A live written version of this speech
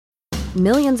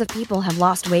Millions of people have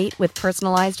lost weight with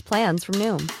personalized plans from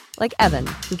Noom. Like Evan,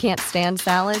 who can't stand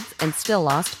salads and still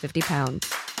lost 50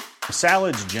 pounds.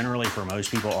 Salads generally for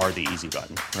most people are the easy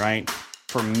button, right?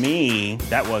 For me,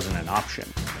 that wasn't an option.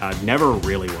 I never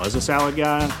really was a salad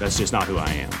guy. That's just not who I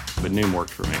am. But Noom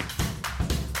worked for me.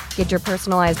 Get your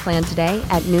personalized plan today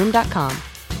at Noom.com.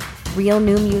 Real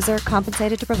Noom user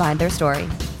compensated to provide their story.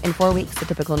 In 4 weeks, the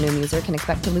typical Noom user can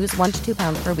expect to lose 1 to 2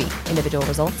 pounds per week. Individual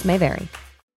results may vary.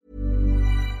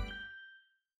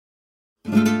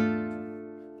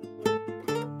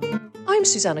 I'm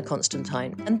Susanna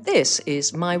Constantine, and this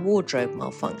is My Wardrobe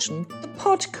Malfunction, the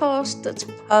podcast that's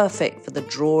perfect for the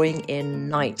drawing in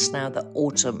nights now that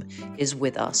autumn is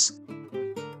with us.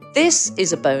 This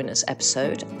is a bonus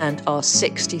episode and our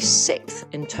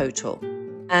 66th in total.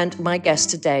 And my guest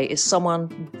today is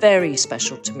someone very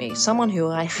special to me, someone who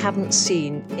I haven't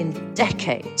seen in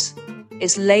decades.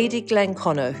 It's Lady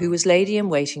Glenconner, who was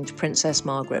lady-in-waiting to Princess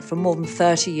Margaret for more than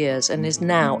 30 years and is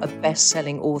now a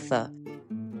best-selling author.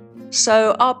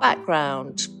 So our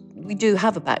background, we do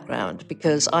have a background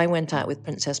because I went out with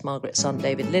Princess Margaret's son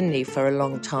David Linley for a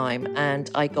long time and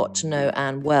I got to know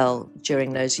Anne well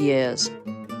during those years.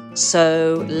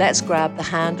 So let's grab the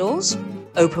handles,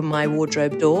 open my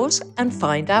wardrobe doors and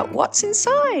find out what's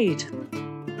inside.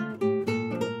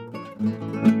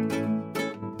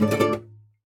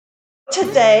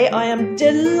 Today I am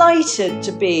delighted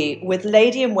to be with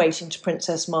lady-in-waiting to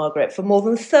Princess Margaret for more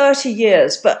than 30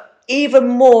 years, but even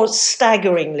more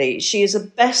staggeringly, she is a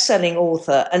best-selling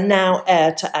author and now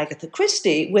heir to Agatha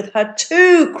Christie with her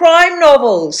 2 crime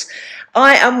novels.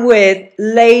 I am with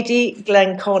Lady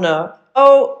Glenconner.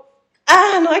 Oh,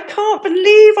 Anne, I can't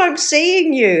believe I'm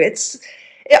seeing you.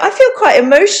 I feel quite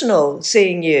emotional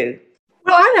seeing you.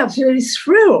 Well, I'm absolutely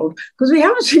thrilled because we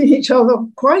haven't seen each other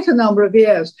quite a number of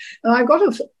years. And I've got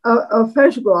a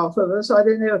photograph of us. I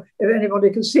don't know if anybody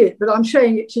can see it, but I'm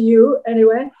showing it to you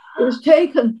anyway. It was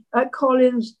taken at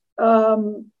Colin's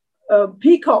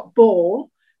Peacock Ball,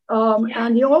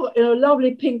 and you're in a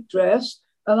lovely pink dress,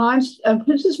 and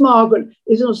Princess Margaret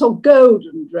is in a sort of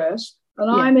golden dress,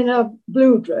 and I'm in a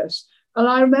blue dress. And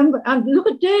I remember, and look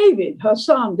at David, her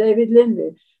son, David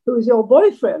Linley, who was your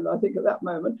boyfriend, I think, at that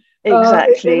moment.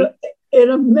 Exactly. In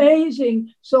an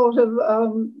amazing sort of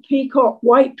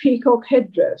white peacock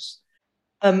headdress.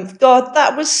 God,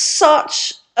 that was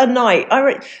such a night.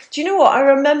 Do you know what I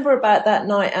remember about that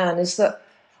night, Anne, is that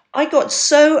I got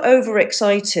so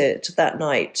overexcited that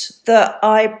night that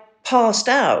I passed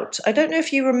out. I don't know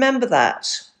if you remember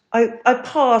that. I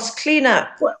passed clean out.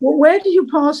 Well, where did you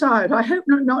pass out? I hope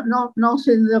not in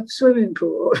the swimming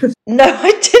pool. No,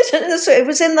 I didn't. It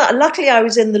was in that. Luckily, I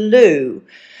was in the loo,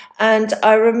 and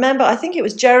I remember. I think it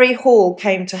was Jerry Hall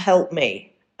came to help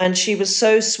me, and she was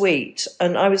so sweet,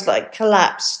 and I was like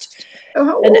collapsed.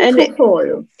 And for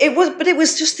you. It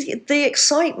was just the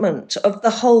excitement of the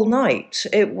whole night.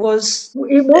 It was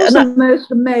the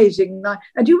most amazing night.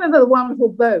 And do you remember the wonderful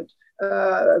boat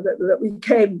that we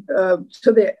came to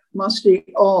the Musty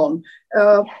on?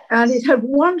 And it had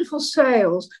wonderful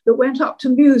sails that went up to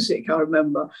music, I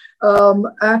remember.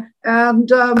 Anyway,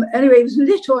 it was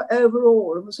lit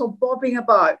overall. It was sort of bobbing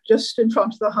about just in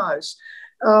front of the house.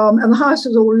 And the house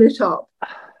was all lit up.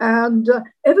 And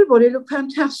everybody looked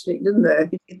fantastic, didn't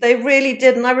they? They really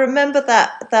did. And I remember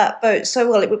that boat so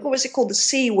well. What was it called? The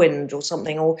Sea Wind or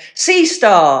something? Or Sea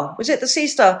Star? Was it the Sea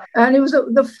Star? And it was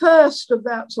the first of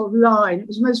that sort of line. It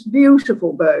was the most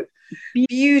beautiful boat.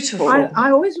 Beautiful. I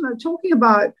always remember talking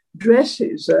about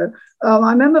dresses.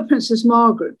 I remember Princess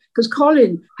Margaret, because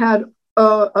Colin had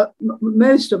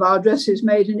most of our dresses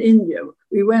made in India.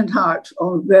 We went out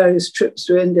on various trips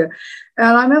to India. And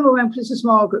I remember when Princess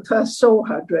Margaret first saw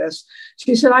her dress,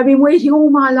 she said, "I've been waiting all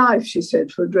my life," she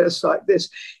said, "for a dress like this.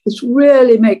 It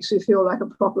really makes me feel like a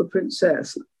proper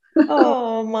princess."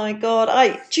 Oh, my God.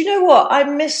 Do you know what? I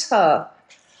miss her.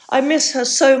 I miss her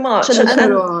so much. So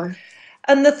do I.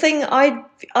 And the thing I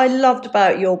loved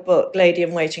about your book,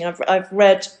 Lady-in-Waiting, I've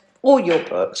read all your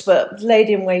books, but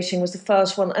Lady-in-Waiting was the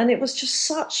first one. And it was just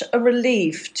such a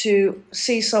relief to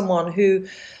see someone who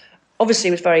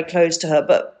obviously was very close to her,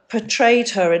 but portrayed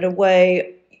her in a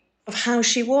way of how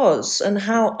she was and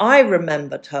how I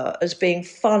remembered her as being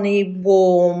funny,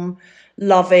 warm,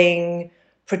 loving,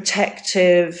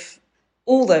 protective,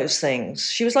 all those things.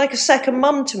 She was like a second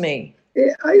mum to me.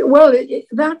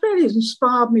 That really has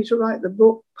inspired me to write the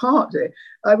book partly.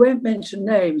 I won't mention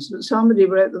names, but somebody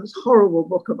wrote this horrible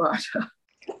book about her.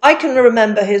 I can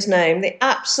remember his name, the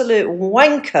absolute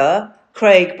wanker,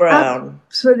 Craig Brown.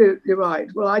 Absolutely right.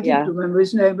 Well, I didn't remember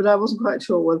his name, but I wasn't quite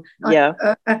sure.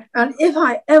 And if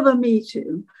I ever meet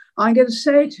him, I'm going to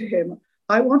say to him,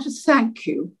 I want to thank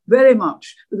you very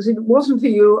much, because if it wasn't for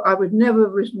you, I would never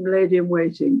have written Lady in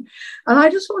Waiting. And I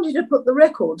just wanted to put the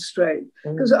record straight,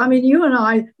 because, I mean, you and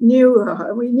I knew her,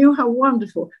 and we knew how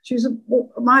wonderful. She's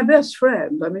my best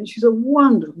friend. I mean, she's a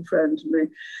wonderful friend to me.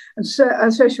 And so,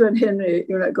 especially when Henry,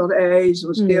 got AIDS and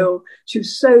was ill, she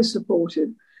was so supportive.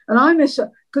 And I miss her,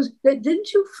 because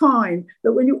didn't you find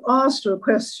that when you asked her a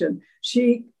question,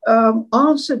 she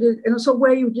answered it in a sort of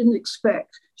way you didn't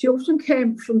expect? She often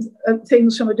came from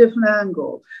things from a different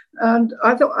angle. And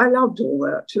I thought I loved all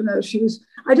that. She was,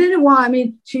 I don't know why, I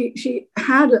mean, she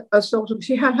had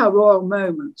she had her royal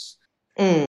moments.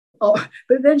 Oh,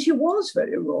 but then she was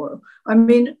very royal. I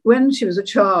mean, when she was a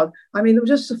child, I mean, there were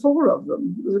just the four of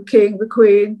them: the King, the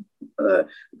Queen,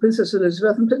 Princess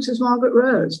Elizabeth, and Princess Margaret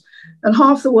Rose. And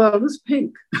half the world was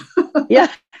pink.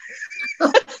 Yeah.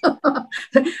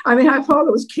 I mean, her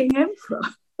father was King Emperor.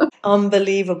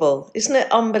 Unbelievable, isn't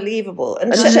it? Unbelievable.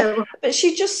 And but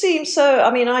she just seems so.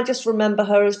 I mean, I just remember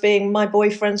her as being my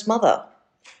boyfriend's mother.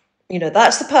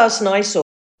 That's the person I saw.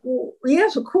 Well,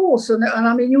 yes, of course, and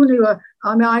I mean, you knew her.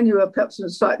 I mean, I knew her perhaps in a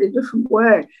slightly different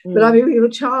way, but I mean, we were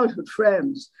childhood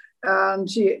friends. And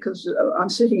because I'm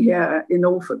sitting here in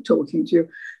Norfolk talking to you,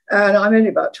 and I'm only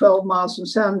about 12 miles from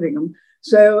Sandringham.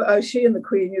 So she and the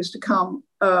Queen used to come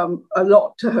a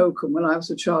lot to Holkham when I was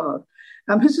a child.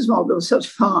 And Princess Margaret was such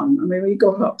fun. I mean, we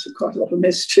got up to quite a lot of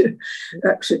mischief,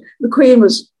 actually. The Queen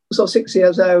was sort of 6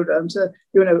 years older and,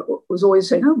 was always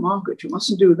saying, "Oh, Margaret, you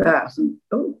mustn't do that." And,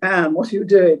 "Oh, Anne, what are you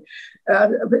doing?"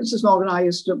 Princess Margaret and I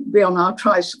used to be on our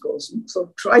tricycles and sort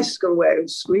of tricycle away with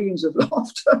screams of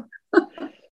laughter.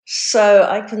 So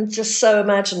I can just so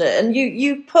imagine it. And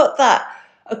you put that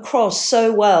across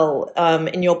so well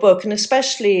in your book, and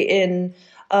especially in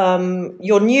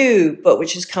your new book,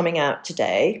 which is coming out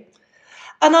today.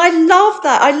 And I love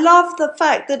that. I love the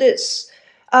fact that it's,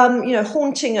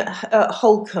 haunting at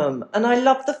Holkham. And I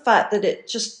love the fact that it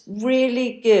just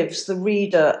really gives the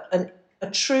reader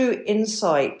a true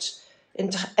insight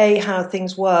into how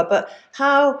things were, but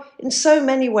how in so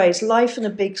many ways life in a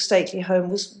big stately home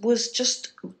was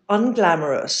just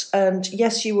unglamorous. And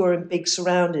yes, you were in big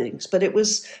surroundings, but it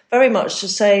was very much the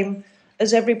same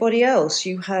as everybody else.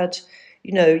 You had,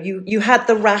 you had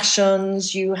the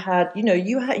rations, you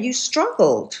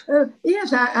struggled.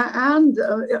 Yes, and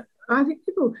I think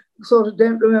people sort of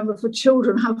don't remember for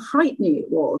children how frightening it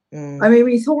was. I mean,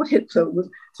 we thought Hitler was,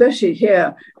 especially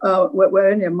here,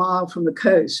 we're only a mile from the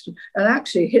coast, and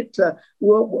actually Hitler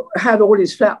had all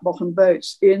his flat-bottom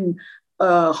boats in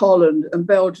Holland and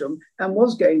Belgium and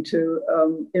was going to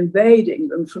invade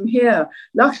England from here.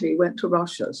 Luckily, he went to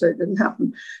Russia, so it didn't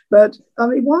happen. But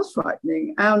it was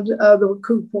frightening, and there were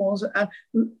coupons. And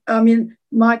I mean,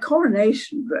 my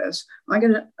coronation dress,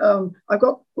 I've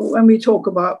got, when we talk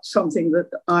about something that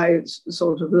I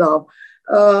sort of love,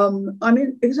 I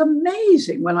mean, it was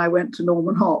amazing when I went to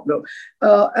Norman Hartnell,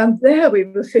 and there we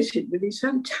were fitted with these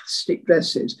fantastic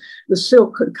dresses. The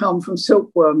silk had come from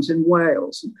silkworms in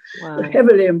Wales, wow.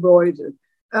 Heavily embroidered.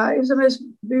 It was the most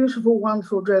beautiful,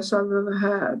 wonderful dress I've ever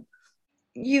had.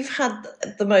 You've had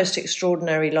the most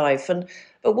extraordinary life,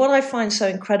 but what I find so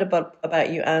incredible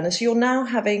about you, Anne, is you're now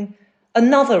having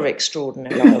another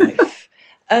extraordinary life.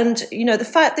 And, the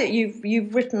fact that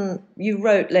you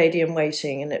wrote Lady in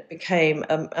Waiting, and it became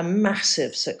a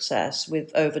massive success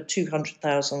with over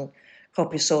 200,000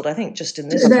 copies sold, I think, just in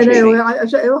this country. No,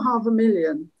 over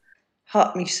 500,000.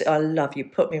 I love you.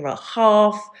 Put me right.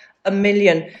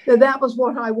 500,000. So that was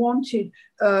what I wanted.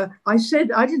 I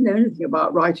said, I didn't know anything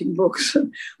about writing books.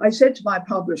 I said to my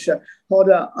publisher,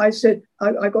 Hodder, I said,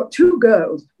 I got two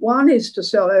goals. One is to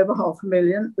sell over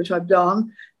 500,000, which I've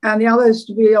done, and the other is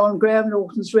to be on Graham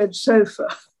Norton's red sofa.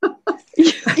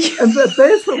 And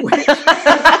both of which,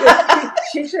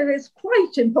 she said, it's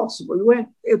quite impossible. You won't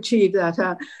achieve that.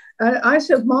 And I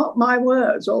said, mark my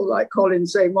words, or like Colin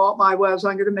saying, mark my words,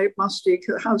 I'm going to make Mustique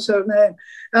a household name.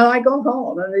 And I got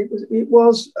on, and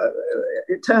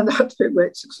it turned out to be a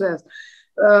great success.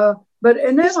 But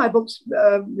in my books,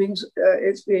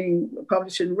 it's being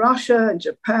published in Russia and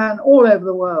Japan, all over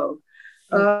the world.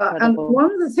 And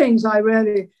one of the things I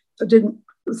really didn't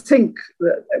think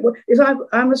is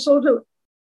I'm a sort of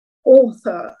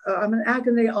author. I'm an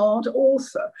agony aunt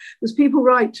author, because people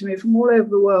write to me from all over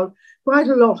the world quite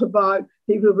a lot about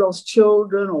people who've lost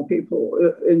children or people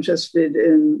interested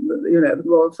in the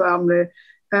royal family,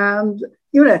 and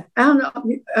and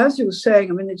as you were saying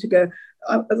a minute ago,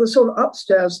 the sort of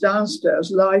upstairs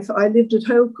downstairs life I lived at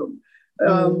Holkham,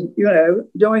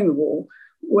 during the war.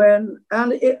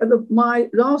 My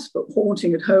last book,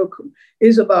 Haunting at Holkham,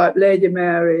 is about Lady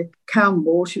Mary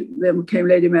Campbell. She then became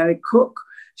Lady Mary Cook,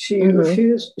 She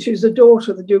refused. She was the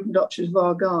daughter of the Duke and Duchess of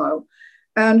Argyll,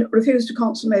 and refused to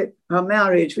consummate her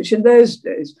marriage, which in those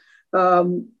days,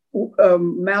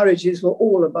 marriages were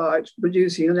all about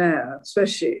producing an heir,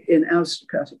 especially in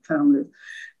aristocratic families.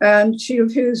 And she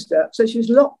refused that. So she was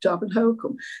locked up in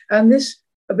Holkham. And this,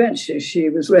 eventually, she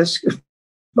was rescued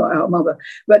by her mother.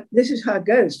 But this is her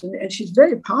ghost. And she's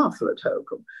very powerful at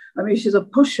Holkham. I mean, she's a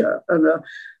pusher and a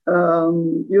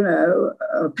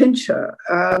pincher,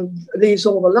 and leaves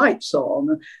all the lights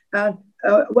on. And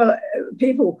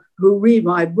people who read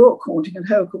my book, Haunting in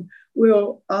Holkham,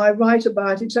 I write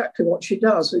about exactly what she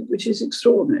does, which is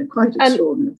extraordinary, quite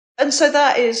extraordinary. And so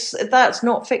that's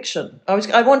not fiction.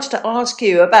 I wanted to ask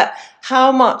you about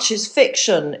how much is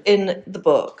fiction in the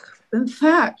book. In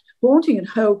fact, Haunting in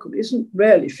Holkham isn't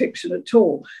really fiction at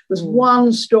all. There's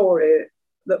one story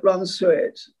that runs through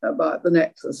it about the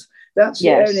necklace. That's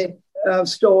the only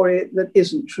story that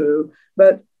isn't true.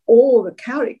 But all the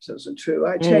characters are true.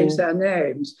 I changed their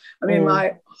names. I mean,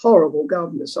 my horrible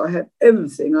governess, I had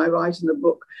everything I write in the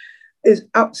book is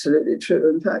absolutely true.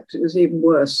 In fact, it was even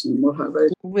worse than what I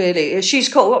wrote. Really?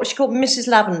 What was she called? Mrs.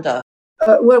 Lavender?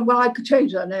 Well, I could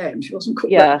change her name. She wasn't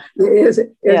called that.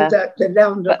 Exactly.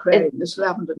 Lavender Crane, Miss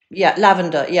Lavender. Yeah,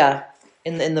 Lavender,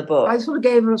 in the book. I sort of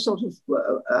gave her a sort of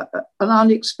an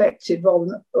unexpected,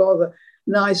 rather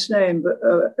nice name, but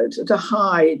to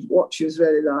hide what she was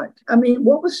really like. I mean,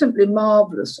 what was simply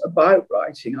marvellous about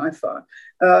writing, I found,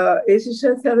 is it's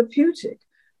so therapeutic.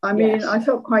 I mean, I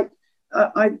felt quite...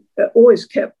 I always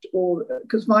kept all,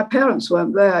 because my parents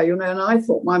weren't there, and I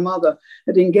thought my mother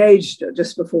had engaged her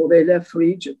just before they left for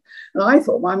Egypt. And I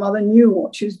thought my mother knew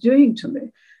what she was doing to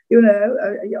me,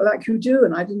 like you do,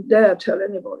 and I didn't dare tell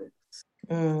anybody.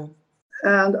 And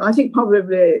I think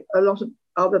probably a lot of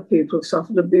other people who've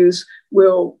suffered abuse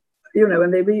will,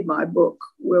 when they read my book,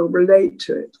 will relate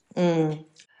to it.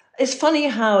 It's funny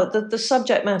how the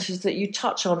subject matters that you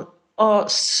touch on are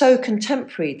so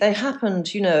contemporary. They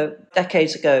happened,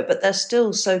 decades ago, but they're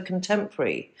still so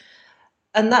contemporary.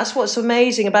 And that's what's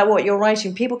amazing about what you're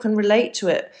writing. People can relate to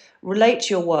it, relate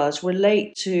to your words,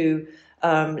 relate to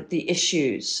the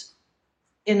issues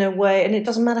in a way, and it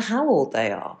doesn't matter how old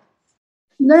they are.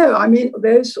 No, I mean,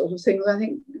 those sort of things, I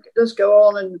think, does go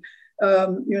on. And,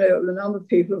 the number of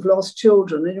people who've lost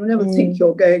children, and you never think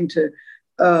you're going to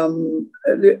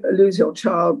lose your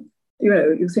child.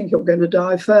 You think you're going to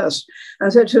die first.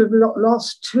 And so to have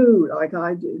lost two, like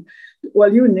I did,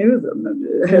 well, you knew them,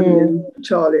 Henry and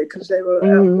Charlie, because they were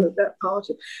at that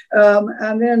party.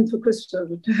 And then for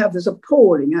Christopher to have this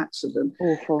appalling accident.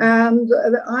 Awful. And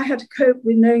I had to cope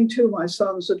with knowing two of my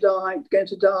sons are going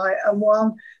to die, and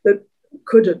one that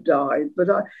could have died.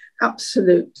 But I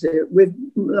absolutely, with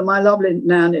my lovely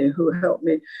nanny who helped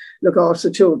me look after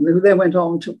the children, who then went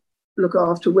on to look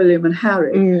after William and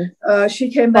Harry.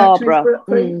 She came back Barbara.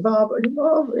 to me, Barbara.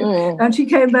 And she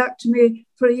came back to me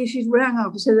she rang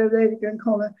up and said, "Oh, Lady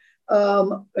Glenconnor,"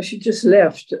 she just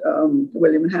left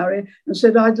William and Harry, and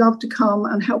said, "I'd love to come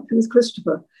and help you with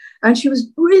Christopher." And she was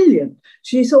brilliant.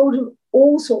 She thought of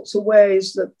all sorts of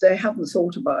ways that they haven't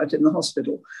thought about in the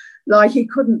hospital, like he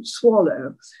couldn't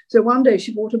swallow. So one day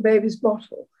she bought a baby's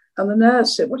bottle. And the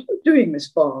nurse said, "What are you doing, Miss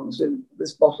Barnes, with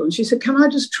this bottle?" And she said, "Can I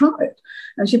just try it?"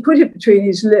 And she put it between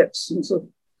his lips and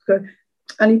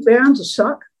he began to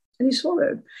suck, and he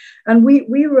swallowed. And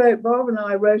Barbara and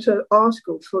I wrote an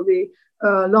article for the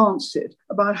Lancet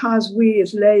about how we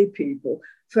as lay people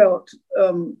felt,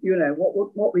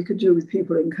 what we could do with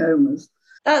people in comas.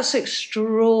 That's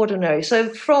extraordinary. So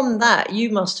from that, you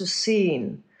must have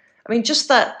seen, just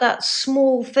that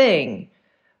small thing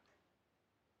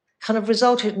kind of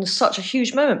resulted in such a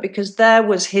huge moment, because there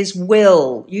was his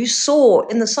will. You saw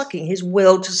in the sucking his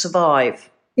will to survive.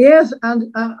 Yes,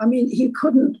 and he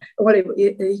couldn't. Well,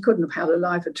 he couldn't have had a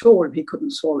life at all if he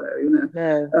couldn't swallow.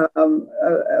 No.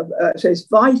 So it's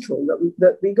vital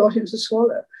that we got him to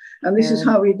swallow, and this is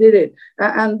how we did it,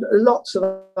 and lots of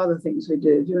other things we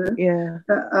did.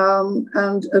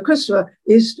 And Christopher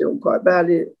is still quite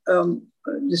badly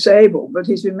disabled, but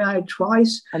he's been married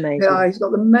twice. Amazing. He's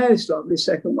got the most lovely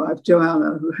second wife,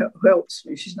 Joanna, who helps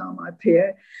me. She's now my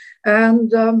PA.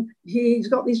 And he's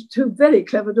got these two very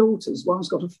clever daughters. One's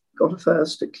got a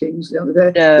first at King's the other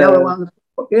day. No. The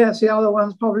other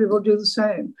ones probably will do the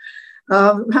same.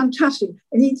 Fantastic.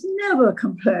 And he's never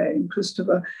complained,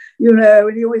 Christopher.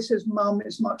 And he always says, "Mum,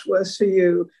 it's much worse for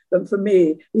you than for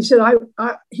me." He said, I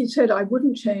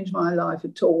wouldn't change my life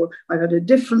at all. I've had a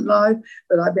different life,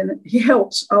 but he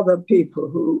helps other people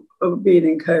who have been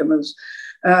in comas.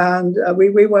 And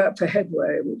we work for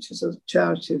Headway, which is a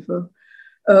charity for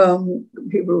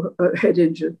people head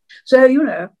injured.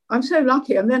 So, I'm so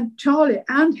lucky. And then Charlie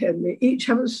and Henry each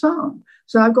have a son.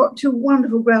 So I've got two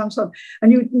wonderful grandsons.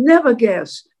 And you'd never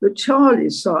guess that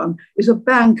Charlie's son is a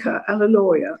banker and a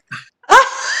lawyer.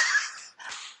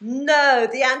 No,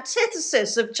 the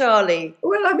antithesis of Charlie.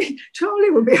 Well, I mean, Charlie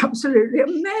would be absolutely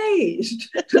amazed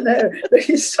to know that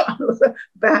his son was a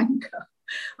banker.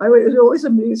 It always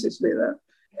amuses me that.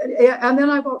 And then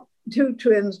I've got two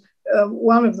twins.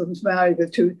 One of them's married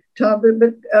with two children,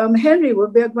 but Henry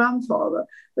would be a grandfather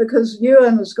because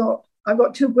Ewan I've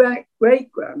got two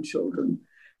great-grandchildren,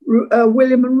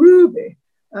 William and Ruby.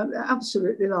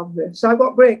 Absolutely lovely. So I've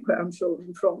got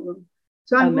great-grandchildren from them.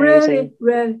 So I'm really,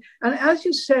 really, and as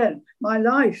you said, my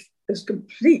life has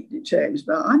completely changed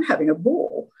now. I'm having a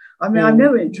ball. I mean, I've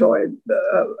never enjoyed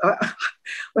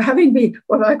having been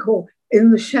what I call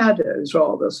in the shadows,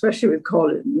 rather, especially with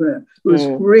Colin, who's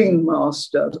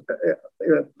ringmaster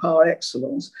par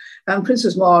excellence, and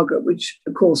Princess Margaret, which,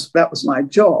 of course, that was my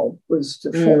job, was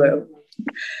to follow.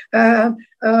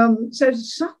 So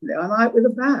suddenly I'm out with a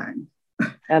bang.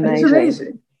 Amazing. It's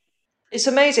amazing. It's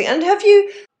amazing. And have you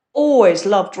always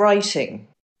loved writing?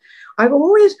 I've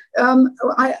always,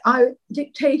 I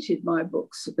dictated my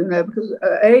books, because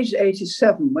at age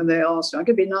 87, when they asked me, I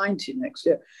could be 90 next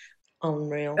year.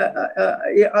 Unreal.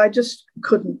 I just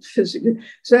couldn't physically.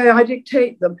 So I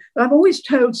dictate them. But I've always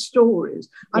told stories.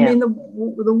 I mean, the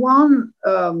one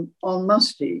on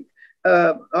Mustique,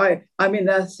 I mean,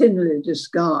 they're thinly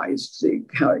disguised, the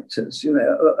characters,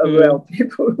 real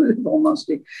people who live on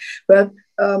Mustique. But,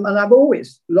 and I've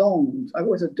always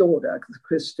adored Agatha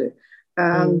Christie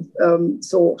and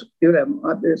thought,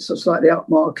 it's a slightly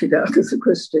upmarket Agatha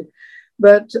Christie.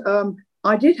 But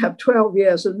I did have 12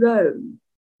 years alone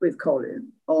with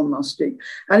Colin on Mustique.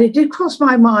 And it did cross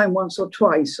my mind once or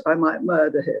twice I might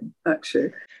murder him,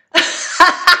 actually.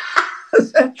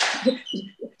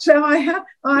 So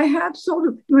I had sort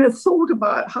of thought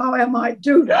about how I might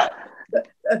do that.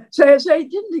 So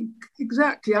it didn't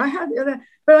exactly.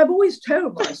 But I've always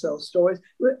told myself stories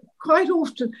quite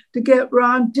often to get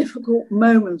around difficult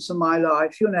moments of my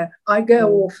life. I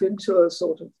go off into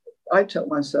I tell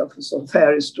myself a sort of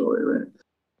fairy story, really.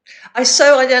 I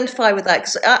so identify with that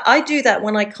because I do that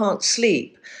when I can't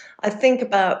sleep. I think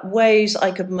about ways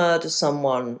I could murder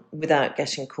someone without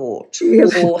getting caught,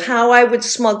 or how I would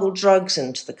smuggle drugs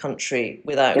into the country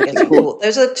without getting caught.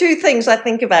 Those are two things I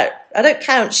think about. I don't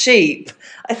count sheep.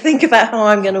 I think about how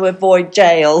I'm going to avoid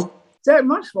jail. They're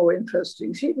much more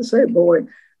interesting. Sheep are so boring.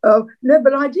 No,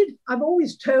 but I've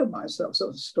always told myself sort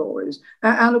of stories.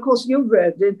 And of course, you've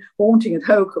read in Haunting at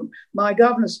Holkham, my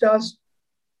governess does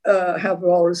have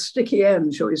a sticky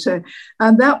end, shall we say.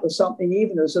 And that was something,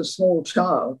 even as a small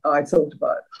child, I thought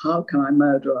about. How can I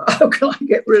murder her? How can I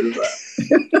get rid of her?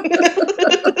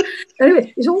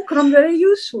 Anyway, it's all come very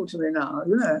useful to me now,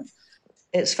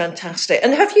 It's fantastic.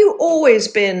 And have you always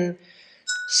been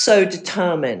so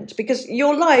determined? Because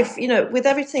your life, with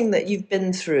everything that you've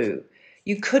been through,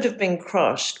 you could have been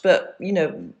crushed, but,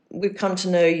 we've come to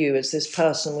know you as this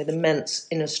person with immense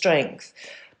inner strength,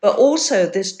 but also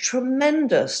this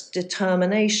tremendous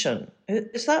determination.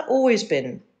 Has that always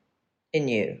been in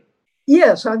you?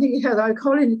 Yes, I think it has.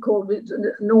 Colin called it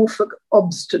Norfolk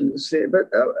obstinacy,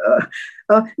 but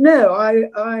no,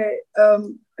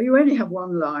 you only have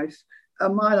one life.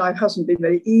 My life hasn't been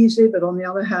very easy, but on the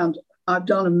other hand, I've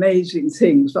done amazing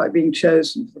things like being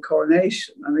chosen for the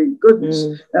coronation. I mean,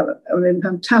 goodness,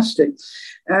 fantastic.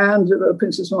 And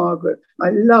Princess Margaret,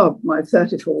 I loved my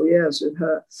 34 years with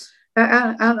her.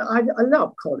 And I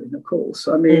love Colin, of course.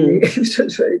 I mean, it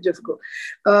was very difficult.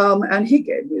 And he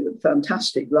gave me the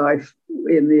fantastic life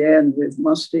in the end with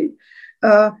Mustique.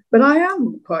 But I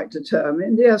am quite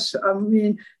determined, yes, I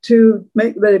mean, to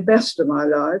make the very best of my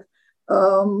life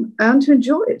and to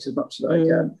enjoy it as much as I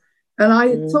can. And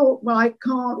I thought, well, I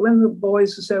can't, when the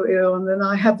boys were so ill, and then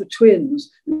I had the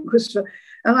twins, Christopher,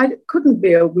 and I couldn't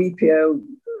be a weepy old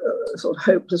sort of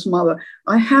hopeless mother.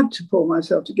 I had to pull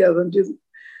myself together and do.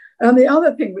 And the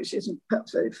other thing, which isn't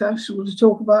perhaps very fashionable to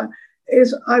talk about,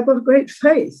 is I've got a great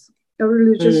faith, a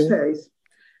religious faith.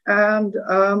 And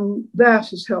that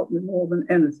has helped me more than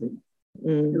anything.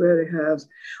 It really has.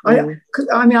 I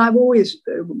mean, I've always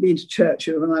been to church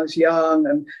when I was young,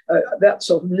 and that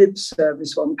sort of lip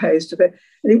service one pays to pay.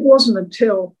 And it wasn't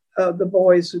until the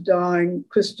boys were dying,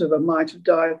 Christopher might have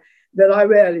died, that I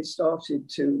really started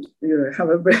to, have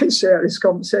a very serious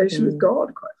conversation with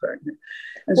God, quite frankly.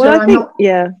 And well, so I'm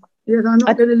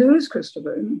not going to lose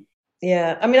Christopher.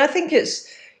 Yeah, I mean, I think it's,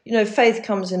 faith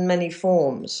comes in many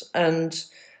forms. And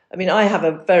I mean, I have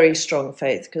a very strong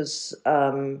faith because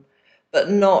but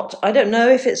not, I don't know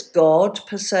if it's God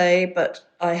per se, but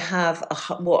I have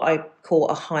what I call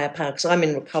a higher power, because I'm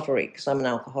in recovery, because I'm an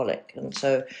alcoholic. And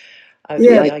so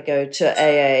I go to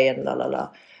AA and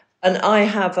and I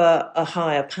have a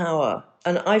higher power.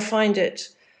 And I find it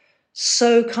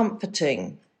so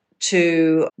comforting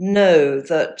to know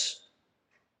that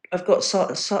I've got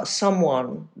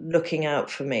someone looking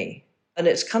out for me. And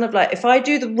it's kind of like, if I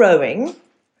do the rowing,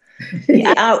 the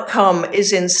outcome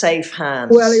is in safe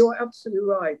hands. Well, you're absolutely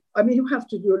right. I mean, you have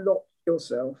to do a lot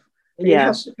yourself. It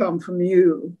has to come from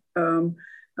you.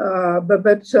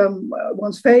 But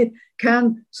one's faith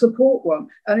can support one.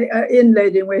 And in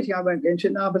Lady in Waiting, I won't go into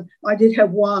it now, but I did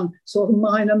have one sort of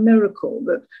minor miracle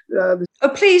that.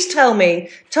 Please tell me.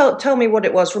 Tell me what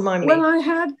it was. Remind me. Well, I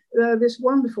had this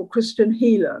wonderful Christian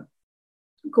healer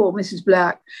called Mrs.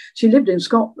 Black. She lived in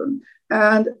Scotland.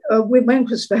 And when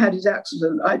Christopher had his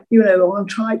accident, I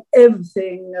tried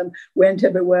everything and went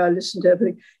everywhere, listened to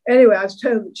everything. Anyway, I was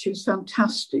told that she was a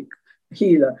fantastic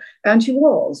healer, and she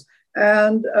was.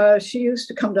 And she used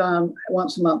to come down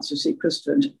once a month to see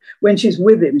Christopher. And when she's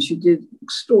with him, she did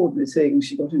extraordinary things.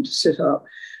 She got him to sit up.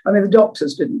 I mean, the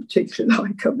doctors didn't particularly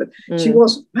like her, but she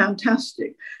was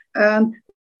fantastic. And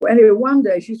anyway, one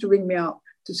day she used to ring me up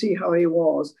to see how he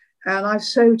was. And I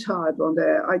was so tired one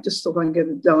day, I just thought I'm going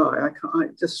to die. I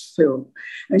just feel.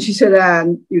 And she said,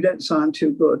 Anne, you don't sound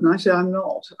too good. And I said, I'm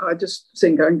not. I just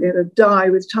think I'm going to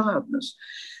die with tiredness.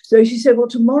 So she said, well,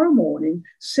 tomorrow morning,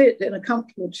 sit in a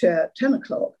comfortable chair at 10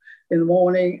 o'clock in the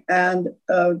morning and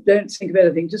don't think of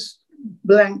anything. Just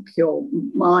blank your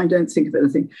mind, don't think of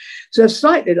anything. So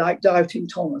slightly like Doubting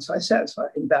Thomas, I sat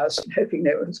slightly embarrassed, hoping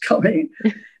no one was coming.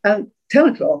 And 10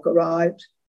 o'clock arrived.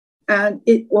 And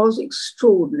it was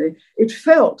extraordinary. It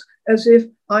felt as if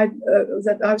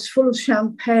that I was full of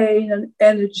champagne and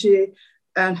energy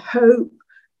and hope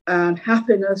and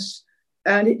happiness.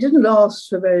 And it didn't last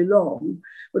for very long.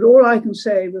 But all I can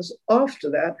say was after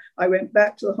that, I went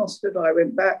back to the hospital. I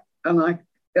went back and I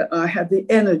had the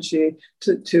energy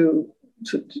to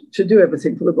do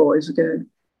everything for the boys again.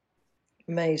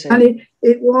 Amazing. And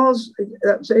it was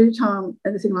any time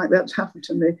anything like that's happened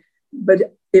to me,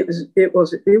 but it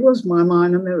was my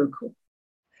minor miracle.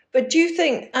 But do you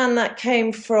think, Anne, that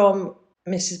came from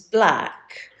Mrs.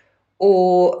 Black,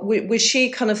 or was she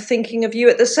kind of thinking of you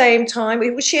at the same time?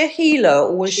 Was she a healer,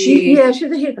 or was she? Yeah,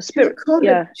 she's a healer. A spirit.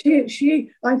 Yeah.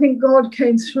 She. I think God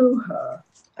came through her.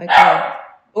 Okay.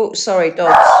 Oh, sorry,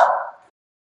 dogs.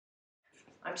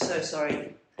 I'm so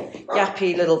sorry.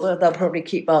 Yappy little. They'll probably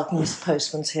keep barking. The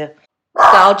postman's here.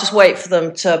 I'll just wait for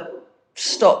them to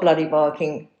stop bloody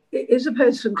barking. Is the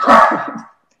postman coming?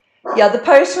 Yeah, the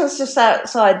postman's just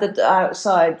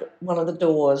outside one of the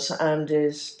doors and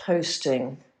is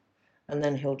posting, and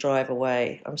then he'll drive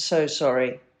away. I'm so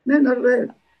sorry. No, not really.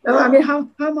 No, I mean, how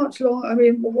much long? I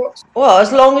mean, what? Well,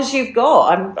 as long as you've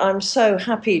got. I'm so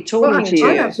happy talking to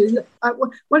you.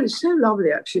 Well, it's so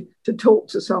lovely actually to talk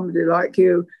to somebody like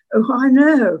you. Oh, I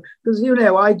know, because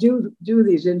I do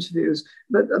these interviews,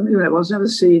 but I've never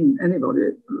seen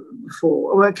anybody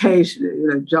before, or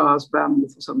occasionally, jazz band or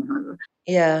something like that.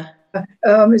 Yeah.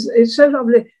 It's so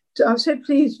lovely. I was so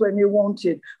pleased when you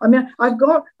wanted. I mean, I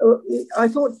thought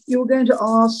you were going to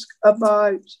ask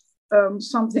about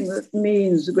something that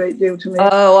means a great deal to me.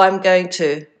 Oh, I'm going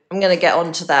to get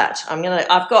onto that.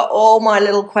 I've got all my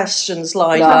little questions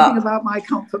lined up. Something about my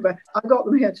comfort, but I've got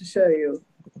them here to show you.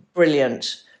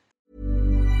 Brilliant.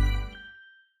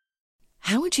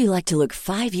 How would you like to look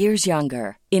 5 years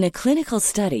younger? In a clinical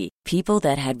study, people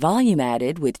that had volume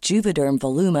added with Juvederm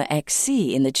Voluma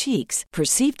XC in the cheeks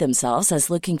perceived themselves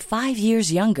as looking 5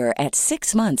 years younger at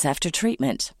 6 months after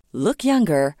treatment. Look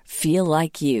younger, feel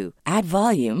like you. Add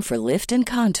volume for lift and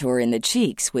contour in the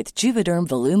cheeks with Juvederm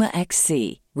Voluma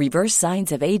XC. Reverse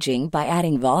signs of aging by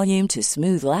adding volume to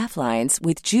smooth laugh lines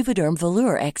with Juvederm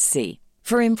Volure XC.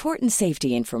 For important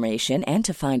safety information and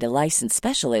to find a licensed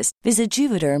specialist, visit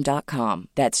Juvederm.com.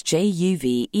 That's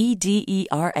JUVEDERM.com.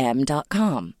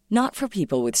 Not for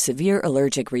people with severe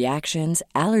allergic reactions,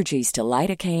 allergies to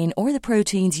lidocaine, or the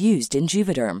proteins used in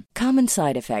Juvederm. Common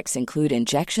side effects include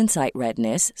injection site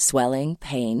redness, swelling,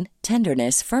 pain,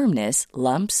 tenderness, firmness,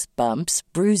 lumps, bumps,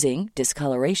 bruising,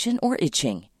 discoloration, or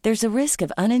itching. There's a risk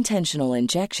of unintentional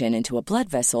injection into a blood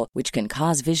vessel, which can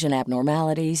cause vision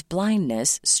abnormalities,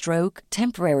 blindness, stroke,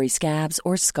 temporary scabs,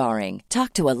 or scarring.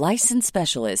 Talk to a licensed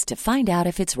specialist to find out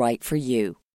if it's right for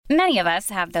you. Many of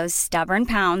us have those stubborn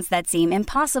pounds that seem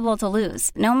impossible to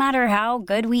lose, no matter how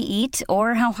good we eat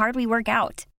or how hard we work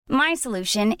out. My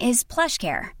solution is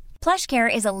PlushCare.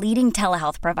 PlushCare is a leading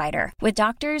telehealth provider with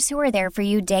doctors who are there for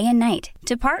you day and night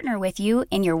to partner with you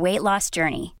in your weight loss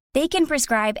journey. They can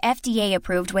prescribe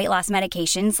FDA-approved weight loss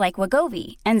medications like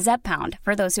Wegovy and Zepbound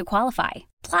for those who qualify.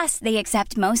 Plus, they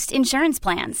accept most insurance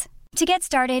plans. To get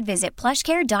started, visit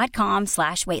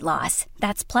plushcare.com/weightloss.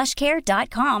 That's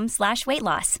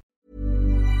plushcare.com/weightloss.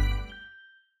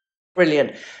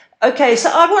 Brilliant. Okay, so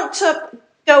I want to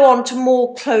go on to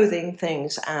more clothing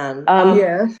things, Anne.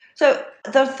 Yeah. So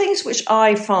the things which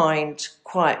I find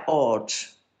quite odd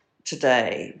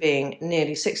today, being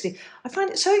nearly 60, I find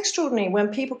it so extraordinary when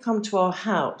people come to our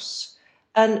house,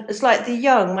 and it's like the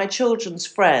young, my children's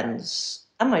friends,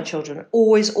 and my children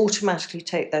always automatically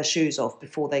take their shoes off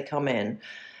before they come in.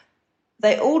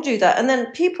 They all do that. And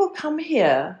then people come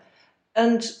here,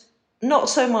 and not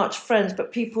so much friends,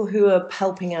 but people who are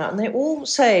helping out, and they all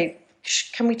say,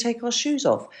 can we take our shoes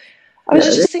off? I was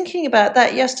just thinking about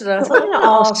that yesterday. I thought, I'm going to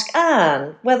ask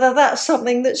Anne whether that's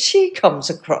something that she comes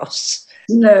across.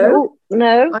 No.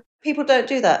 People don't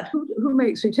do that. Who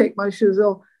makes me take my shoes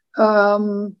off?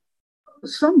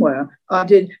 Somewhere I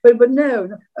did, but no,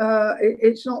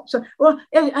 it's not so. Well,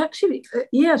 actually,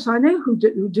 yes, I know who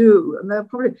do, and they're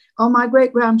probably my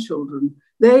great grandchildren.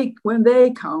 When they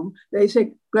come, they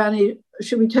say, "Granny,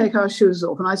 should we take our shoes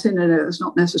off?" And I say, "No, it's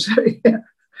not necessary."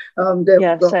 Don't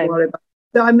worry about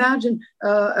it. I imagine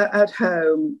at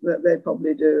home that they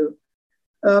probably do.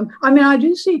 I mean, I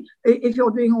do see if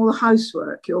you're doing all the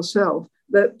housework yourself,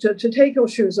 that to take your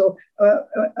shoes off,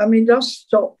 I mean, does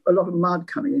stop a lot of mud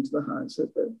coming into the house.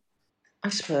 I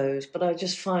suppose, but I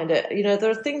just find it,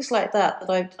 there are things like that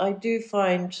I do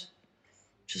find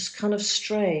just kind of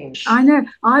strange. I know.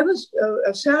 I was,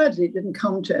 sadly, didn't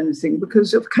come to anything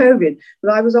because of COVID,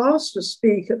 but I was asked to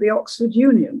speak at the Oxford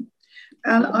Union.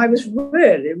 And I was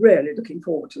really, really looking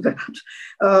forward to that.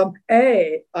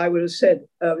 I would have said,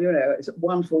 it's a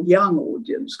wonderful young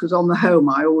audience, because on the whole,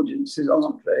 my audiences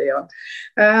aren't very young.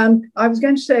 And I was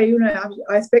going to say,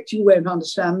 I expect you won't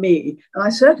understand me, and I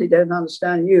certainly don't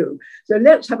understand you. So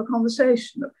let's have a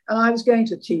conversation. And I was going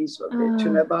to tease a bit,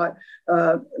 about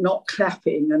not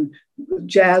clapping and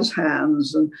jazz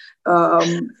hands and,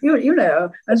 and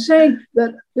saying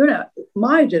that,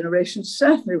 my generation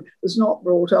certainly was not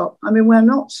brought up. I mean, we're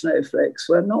not snowflakes,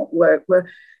 we're not woke, and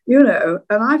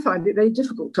I find it very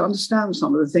difficult to understand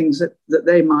some of the things that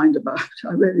they mind about.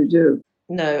 I really do.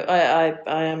 No, I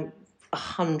am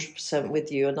 100%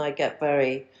 with you, and I get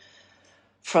very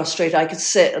frustrated. I could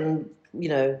sit and,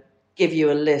 give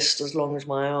you a list as long as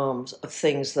my arms of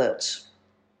things that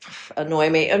annoy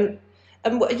me. And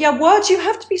words, you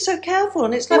have to be so careful.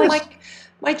 And it's like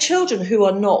my children who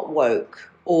are not woke,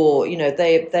 or,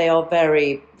 they're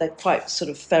quite sort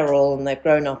of feral, and they've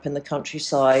grown up in the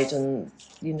countryside, and,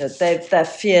 they're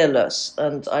fearless,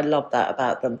 and I love that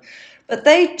about them. But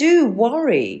they do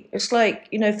worry. It's like,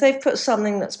 if they've put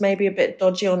something that's maybe a bit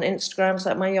dodgy on Instagram, it's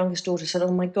like my youngest daughter said,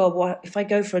 "Oh my God, if I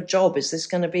go for a job, is this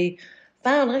going to be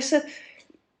found?" I said,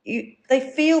 they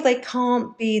feel they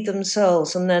can't be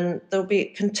themselves, and then there'll be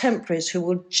contemporaries who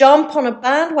will jump on a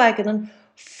bandwagon and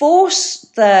force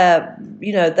their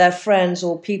friends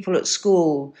or people at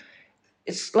school.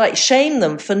 It's like shame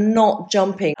them for not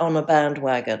jumping on a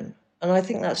bandwagon. And I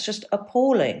think that's just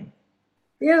appalling.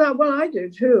 Yeah, well, I do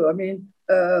too. I mean,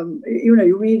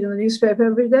 you read in the newspaper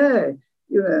every day,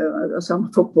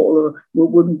 some footballer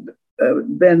wouldn't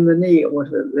bend the knee or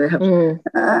whatever they have to,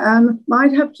 and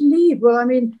might have to leave. Well, I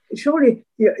mean, surely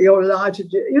you're allowed to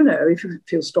do, if you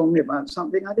feel strongly about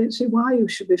something, I don't see why you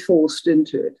should be forced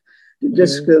into it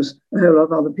just because a whole lot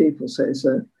of other people say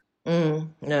so.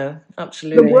 No,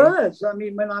 absolutely. The words, I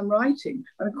mean, when I'm writing,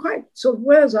 quite sort of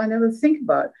words I never think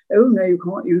about. Oh, no, you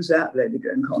can't use that, Lady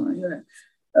Glenconnor,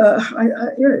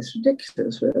 it's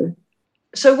ridiculous, really.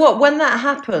 So when that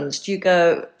happens, do you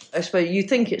go, I suppose you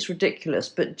think it's ridiculous,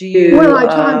 but do you... Well, I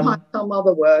try and find some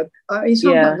other word. I mean,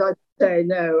 sometimes I say,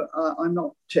 no, I'm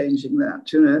not changing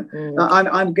that,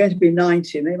 I'm going to be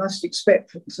 90, and they must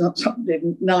expect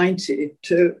something 90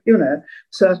 to,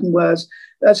 certain words.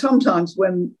 Sometimes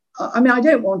when, I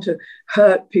don't want to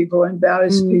hurt people or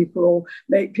embarrass people or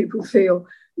make people feel...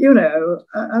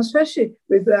 especially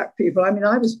with Black people. I mean,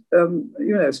 I was,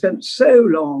 spent so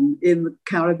long in the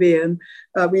Caribbean.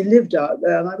 We lived out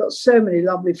there, and I got so many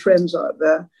lovely friends out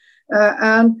there.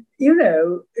 And, you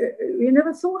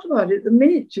never thought about it. The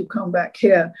minute you come back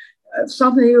here,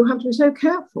 suddenly you have to be so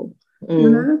careful,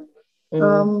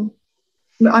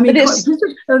 I mean,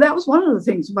 that was one of the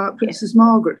things about Princess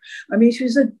Margaret. I mean, she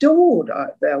was adored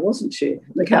out there, wasn't she, in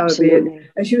the Caribbean? Absolutely.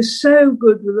 And she was so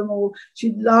good with them all.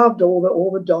 She loved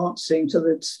all the dancing to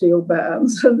the steel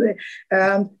bands, and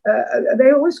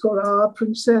they always called her our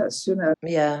princess,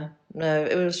 Yeah, no,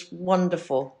 it was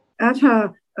wonderful. At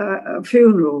her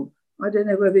funeral, I don't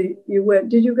know whether you went.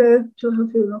 Did you go to her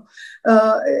funeral?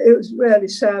 It was really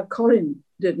sad. Colin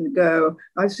didn't go.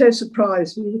 I was so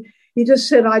surprised. He just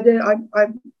said, I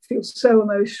feel so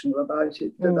emotional about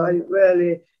it that I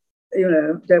really,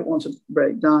 don't want to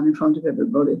break down in front of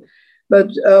everybody.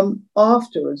 But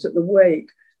afterwards, at the wake,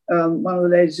 one of the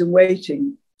ladies in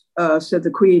waiting said the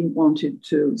Queen wanted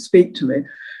to speak to me.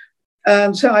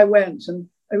 And so I went, and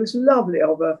it was lovely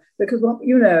of her because,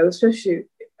 especially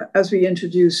as we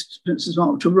introduced Princess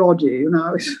Margaret to Roddy,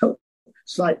 I was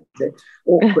slightly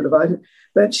awkward about it.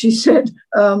 But she said,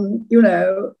 and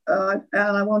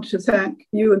I want to thank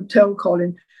you and tell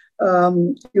Colin,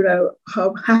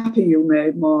 how happy you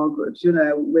made Margaret,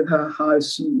 with her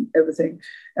house and everything.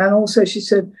 And also she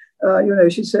said,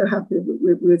 she's so happy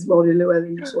with Roddy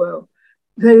Llewellyn as well.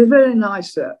 They were very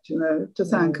nice to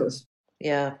thank us.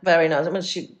 Yeah, very nice. I mean,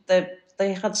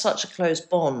 they had such a close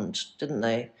bond, didn't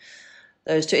they?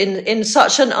 Those two, in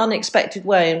such an unexpected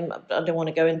way, and I don't want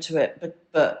to go into it,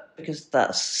 but because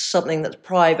that's something that's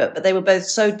private. But they were both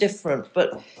so different,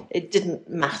 but it didn't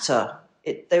matter.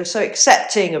 They were so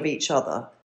accepting of each other.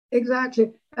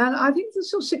 Exactly, and I think there's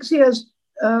sort of 6 years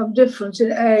difference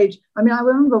in age. I mean, I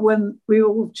remember when we were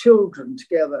all children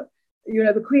together.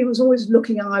 The Queen was always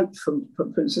looking out for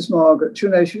Princess Margaret. She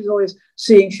was always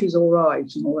seeing she's all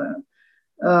right and all that.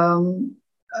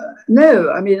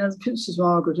 No, I mean, Princess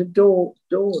Margaret adored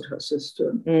her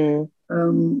sister.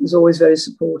 Was always very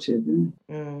supportive.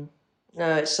 No,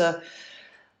 it's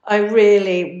I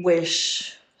really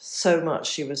wish so much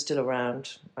she was still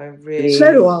around.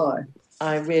 So do I.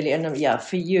 I really, and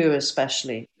for you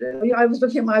especially. I was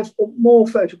looking at more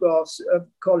photographs of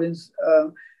Colin's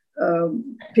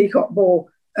Peacock Ball,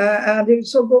 and it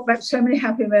sort of brought back so many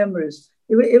happy memories.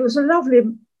 It was a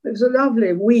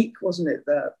lovely week, wasn't it?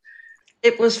 That.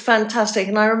 It was fantastic,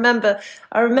 and I remember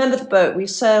the boat.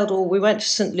 We went to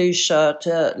St. Lucia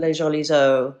to Les Jolies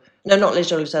Eaux. No, not Les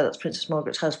Jolies Eaux. That's Princess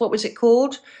Margaret's house. What was it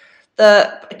called?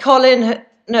 Colin's.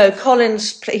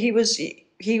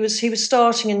 He was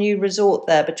starting a new resort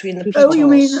there between the. Oh, you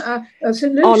mean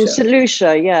St. Lucia? On St.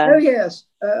 Lucia, yeah. Oh yes,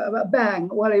 Bang.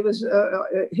 Well, it was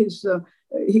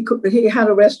he had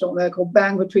a restaurant there called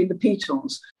Bang between the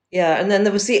Pitons. Yeah, and then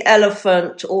there was the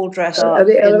elephant all dressed up.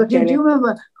 The elephant. Do you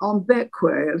remember on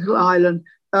Bequia, a little island,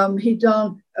 he'd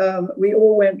done, we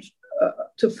all went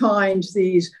to find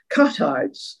these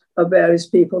cutouts of various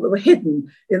people that were hidden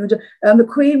and the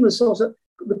Queen was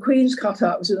the Queen's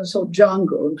cutout was in a sort of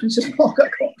jungle, and Princess Margaret, I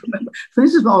can't remember.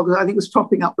 Princess Margaret, I think, was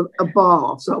propping up a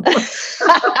bar somewhere.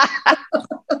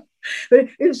 But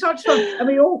it was such fun. And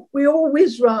we all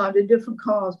whizzed round in different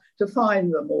cars to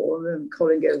find them all. And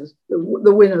Colin gave us, the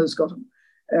winners got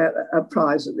a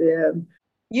prize at the end.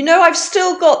 I've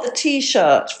still got the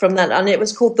T-shirt from that, and it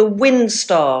was called the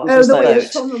Windstar.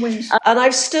 It's from the Windstar. And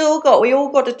I've still got, we all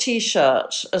got a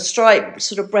T-shirt, a striped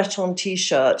sort of Breton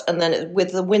T-shirt, and then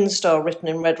with the Windstar written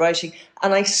in red writing,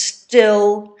 and I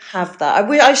still have that.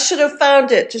 I should have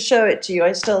found it to show it to you.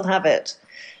 I still have it.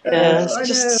 It's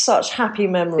just such happy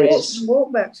memories.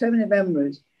 Walk back, so many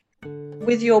memories.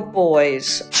 With your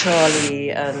boys,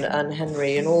 Charlie and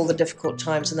Henry, and all the difficult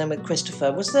times, and then with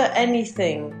Christopher, was there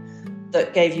anything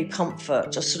that gave you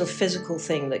comfort, a sort of physical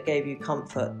thing that gave you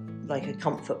comfort, like a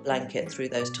comfort blanket through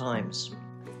those times?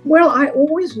 Well, I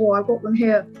always wore, I got them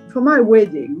here for my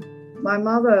wedding. My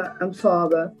mother and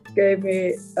father gave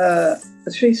me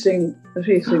three strings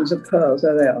of pearls,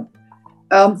 there they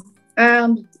are.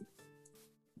 And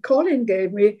Colin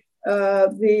gave me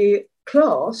the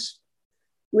clasp,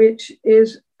 which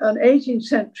is an 18th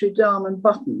century diamond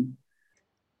button.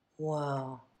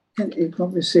 Wow. You can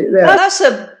probably see it there. That's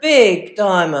a big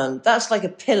diamond. That's like a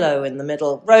pillow in the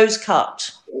middle, rose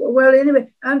cut. Well, anyway,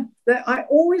 and I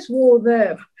always wore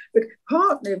them, but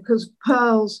partly because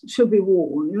pearls should be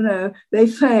worn, they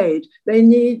fade. They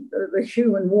need the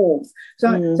human warmth.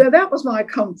 So that was my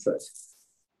comfort.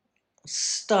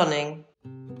 Stunning.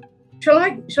 Shall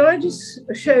I just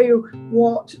show you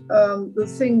what the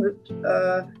thing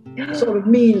that sort of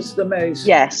means the most?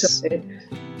 Yes. To me?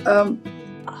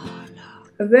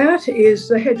 That is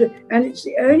the headdress, and it's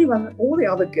the only one that all the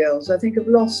other girls, I think, have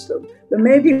lost them. There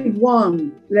may be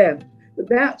one left, but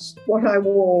that's what I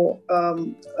wore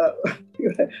on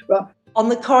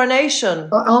the coronation.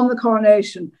 On the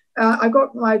coronation. I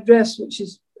got my dress, which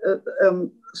is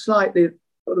slightly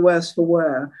the worse for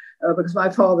wear, because my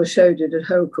father showed it at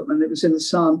Holcombe and it was in the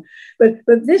sun. But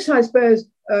this, I suppose,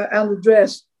 and the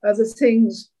dress are the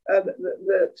things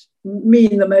that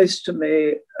mean the most to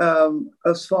me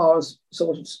as far as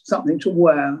sort of something to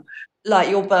wear. Like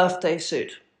your birthday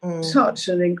suit. Such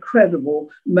an incredible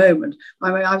moment.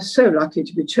 I mean, I was so lucky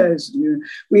to be chosen.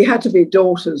 We had to be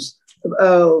daughters of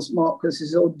earls,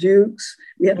 marquises, or dukes.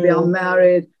 We had to be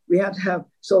unmarried. We had to have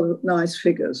sort of nice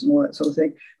figures and all that sort of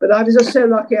thing. But I was just so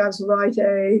lucky I was the right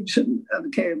age and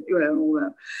came, all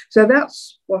that. So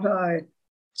that's what I...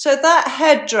 So that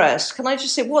headdress, can I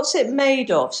just say, what's it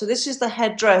made of? So this is the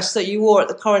headdress that you wore at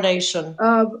the coronation.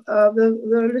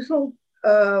 The little...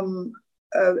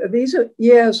 these are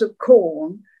ears of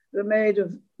corn. They're made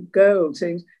of gold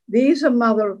things. These are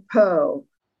mother of pearl.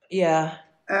 Yeah.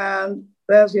 And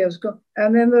there's ears of corn.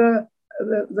 And then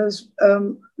there's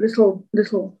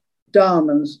little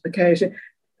diamonds occasionally.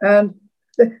 And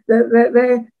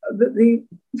the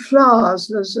flowers,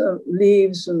 there's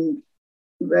leaves and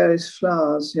various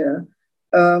flowers here.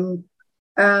 And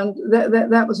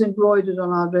that was embroidered on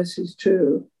our dresses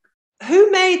too. Who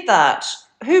made that?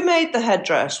 Who made the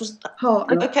headdress?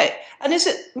 Okay. And is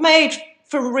it made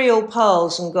from real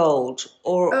pearls and gold?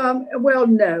 Or well,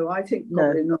 no, I think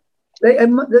probably not.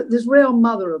 There's real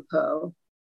mother of pearl.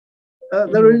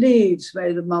 There are leaves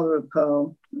made of mother of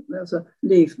pearl. There's a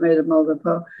leaf made of mother of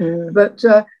pearl. But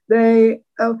they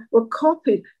were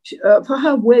copied for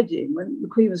her wedding. When the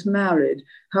Queen was married,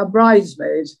 her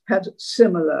bridesmaids had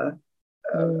similar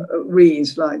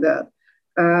wreaths like that.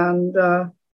 And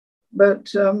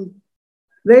but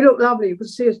they looked lovely. You could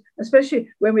see it, especially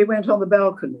when we went on the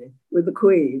balcony with the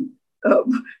Queen.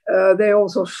 They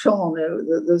also shone.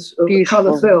 There's a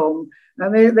colour film,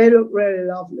 and they looked really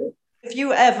lovely. Have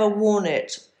you ever worn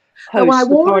it? I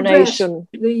wore coronation.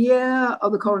 The year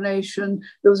of the coronation,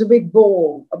 there was a big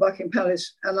ball at Buckingham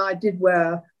Palace, and I did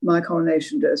wear my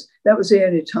coronation dress. That was the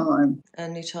only time.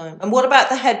 Only time. And what about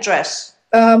the headdress?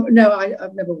 No,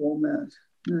 I've never worn that.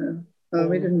 No.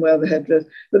 We didn't wear the headdress,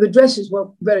 but the dresses were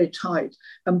very tight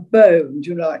and boned,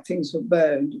 like things were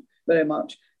boned very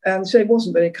much. And so it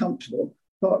wasn't very comfortable,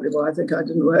 partly why I think I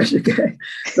didn't wear it again.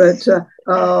 But,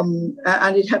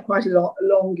 and it had quite a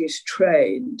longish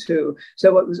train too.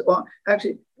 So I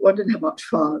didn't have much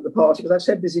fun at the party because I was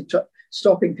so busy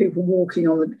stopping people walking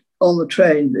on the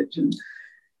train bit.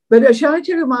 But shall I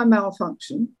tell you my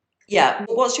malfunction? Yeah.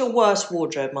 What's your worst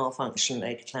wardrobe malfunction,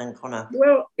 Lady Glenconner?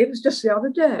 Well, it was just the other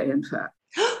day, in fact.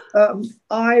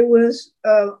 I was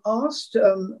asked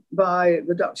by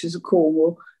the Duchess of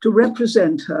Cornwall to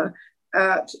represent her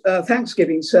at a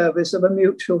Thanksgiving service of a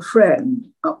mutual friend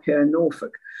up here in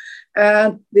Norfolk.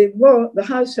 And the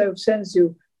household sends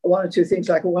you one or two things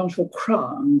like a wonderful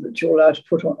crown that you're allowed to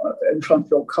put on in front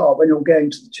of your car when you're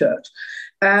going to the church.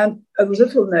 And there was a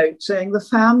little note saying the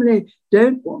family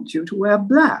don't want you to wear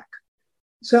black.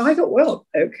 So I thought, well,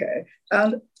 okay.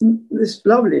 And this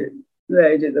lovely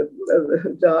lady that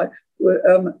died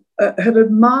had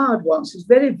admired once this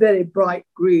very, very bright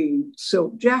green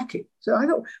silk jacket. So I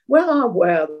thought, well, I'll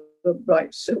wear the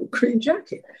bright silk green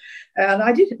jacket. And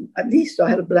I did, at least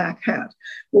I had a black hat.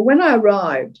 Well, when I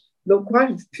arrived, there were quite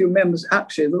a few members,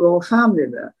 actually, of the royal family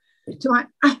there. To my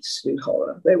absolute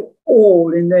horror, they were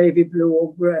all in navy blue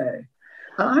or grey.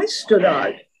 And I stood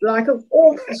out like an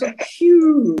awful,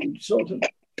 huge sort of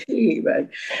pea red.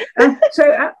 And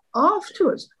so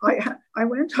afterwards, I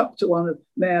went up to one of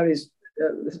Mary's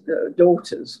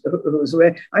daughters who was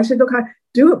away. I said, look, I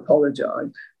do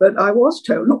apologise, but I was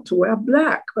told not to wear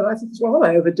black. But I thought, well,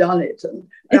 I overdone it. And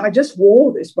I just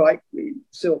wore this bright green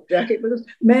silk jacket because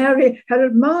Mary had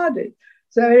admired it.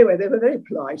 So anyway, they were very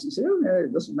polite and said, oh, no,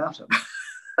 it doesn't matter.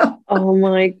 Oh,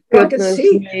 my goodness. I could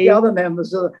see the other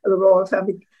members of the royal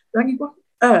family thinking, what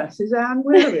on earth is Anne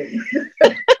wearing?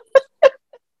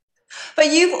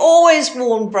 But you've always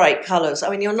worn bright colours. I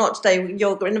mean, you're not today.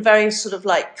 You're in a very sort of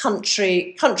like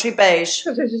country beige.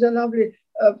 This is a lovely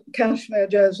cashmere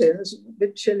jersey. It's a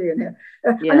bit chilly in here.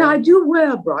 And I do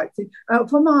wear bright things.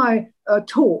 For my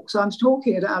talks, I'm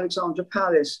talking at Alexandra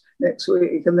Palace next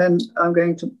week, and then I'm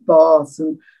going to Bath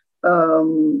and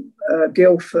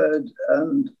Guildford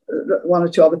and one or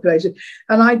two other places.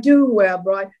 And I do wear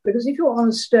bright, because if you're on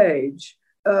a stage,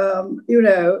 they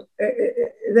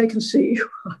can see you.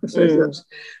 On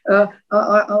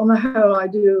the whole, I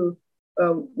do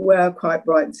wear quite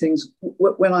bright things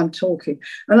when I'm talking.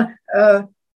 And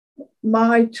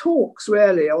my talks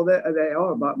really, they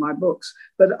are about my books,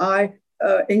 but I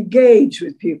engage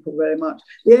with people very much.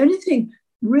 The only thing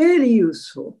really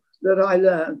useful that I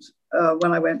learned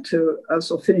when I went to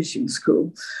finishing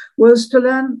school was to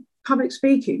learn public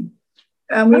speaking.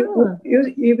 And we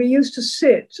used to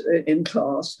sit in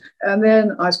class, and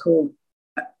then I was called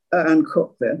Anne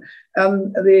Cook then.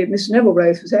 And Miss Neville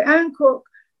Wraith would say, Anne Cook,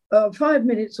 5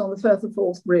 minutes on the Firth of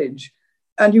Forth Bridge.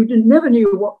 And you never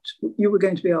knew what you were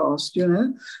going to be asked,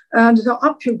 And so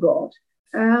up you got,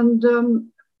 and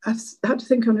I had to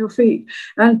think on your feet.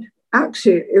 And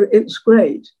actually, it was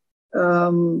great.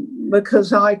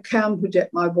 because I can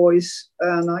project my voice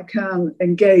and I can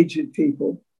engage with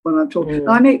people when I'm talking.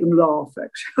 I make them laugh,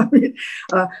 actually. I mean,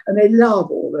 and they love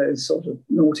all those sort of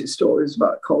naughty stories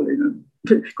about Colin.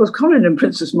 Because Colin and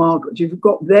Princess Margaret, you've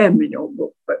got them in your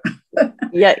book. But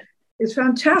yeah. It's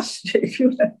fantastic.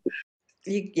 You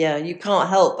can't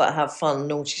help but have fun,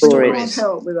 naughty stories. You can't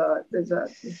help with that,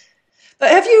 exactly.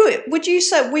 But would you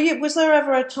say, was there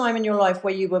ever a time in your life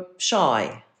where you were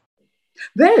shy?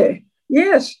 Very,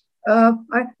 yes.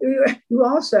 You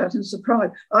asked that in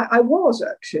surprise. I was,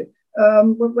 actually.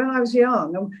 When I was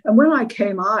young, and when I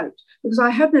came out, because I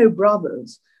had no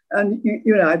brothers, and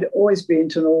I'd always been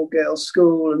to an all-girls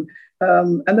school, and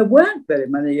there weren't very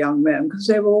many young men because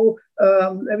they were all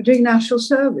they were doing national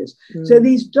service. So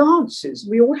these dances,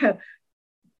 we all had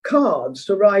cards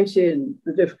to write in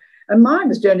the different. And mine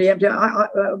was generally empty.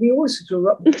 We always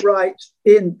sort of write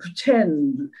in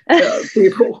pretend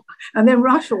people, and then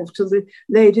rush off to the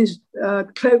ladies'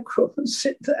 cloakroom and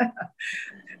sit there.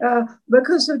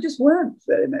 Because there just weren't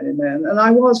very many men, and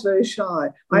I was very shy.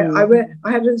 I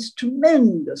had this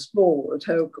tremendous ball at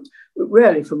Holkham,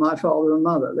 really for my father and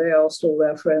mother. They asked all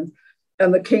their friends,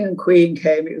 and the King and Queen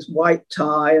came. It was white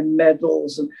tie and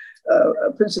medals, and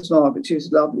Princess Margaret, she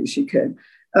was lovely, she came.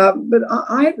 But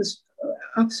I was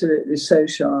absolutely so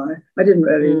shy. I didn't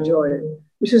really enjoy it,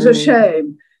 which is a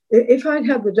shame. If I'd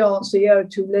had the dance a year or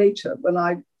two later, when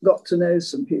I got to know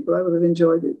some people, I would have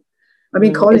enjoyed it. I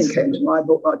mean, Colin came to my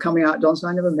book, Coming Out Dance.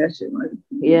 I never met him.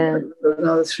 For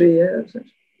another 3 years.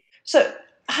 So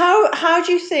how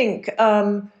do you think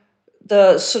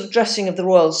the sort of dressing of the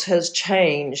royals has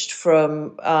changed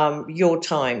from your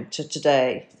time to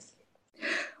today?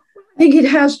 I think it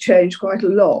has changed quite a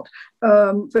lot.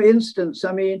 For instance,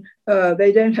 I mean,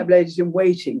 they don't have ladies in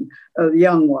waiting, the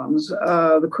young ones.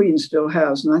 The Queen still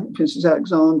has, and I think Princess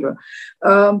Alexandra.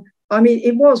 I mean,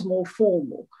 it was more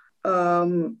formal.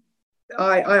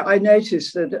 I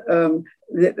noticed that,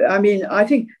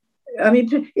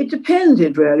 it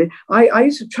depended really. I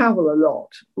used to travel a lot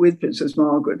with Princess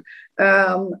Margaret.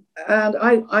 And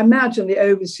I imagine the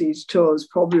overseas tours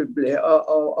probably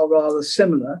are rather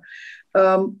similar.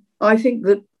 I think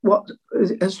that what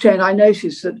has changed, I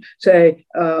noticed that, say,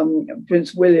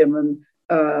 Prince William and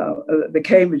the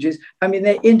Cambridges, I mean,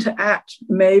 they interact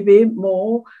maybe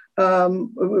more.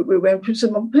 When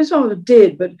Princess Margaret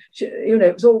did, but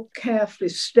it was all carefully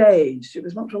staged. It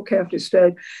was much more carefully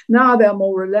staged. Now they're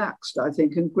more relaxed, I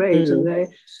think, and great. And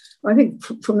I think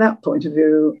from that point of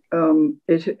view,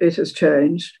 it has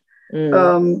changed.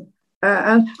 And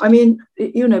I mean,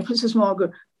 Princess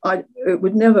Margaret,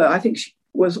 would never. I think she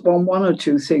was on one or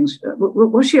two things.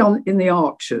 Was she in the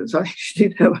Archers? I think she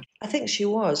did have. I think she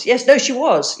was. Yes, no, she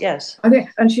was. Yes, I think,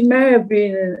 and she may have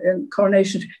been in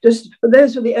Coronation. But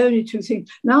those were the only two things.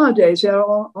 Nowadays, they're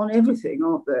on everything,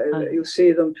 aren't they? You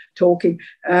see them talking,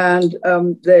 and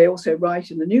they also write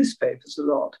in the newspapers a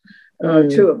lot.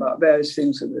 Too, about various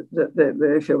things that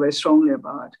they feel very strongly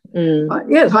about.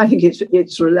 Yes, I think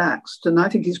it's relaxed, and I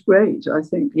think it's great. I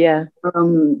think,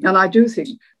 and I do think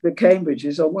the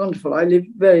Cambridges are wonderful. I live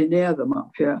very near them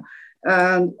up here,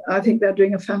 and I think they're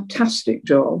doing a fantastic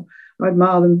job. I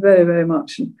admire them very, very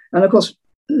much, and of course,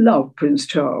 love Prince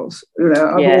Charles.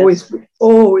 I've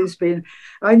always been.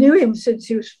 I knew him since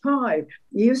he was 5.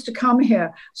 He used to come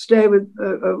here, stay with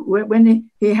when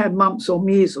he had mumps or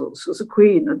measles, because the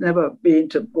Queen had never been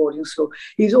to boarding school.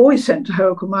 He's always sent to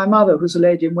Holkham. My mother, who's a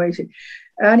lady in waiting,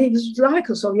 and he was like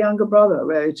a sort of younger brother,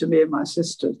 really, to me and my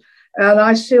sisters. And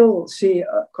I still see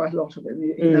quite a lot of him.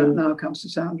 He now comes to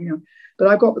Sandringham, but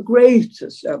I've got the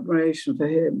greatest admiration for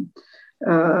him,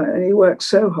 and he works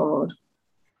so hard.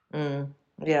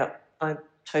 Yeah, I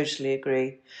totally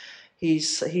agree.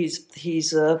 He's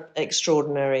an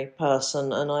extraordinary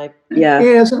person, and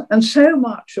yes, and so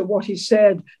much of what he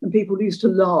said, and people used to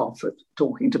laugh at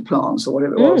talking to plants or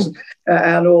whatever it was,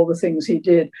 and all the things he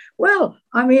did. Well,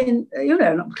 I mean,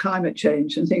 climate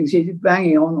change and things, he's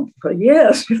banging on for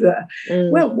years with that.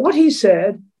 Well, what he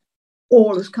said,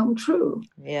 all has come true.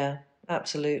 Yeah,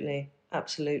 absolutely. I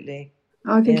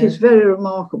think it's very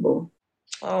remarkable.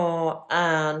 Oh,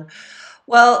 Anne.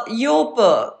 Well, your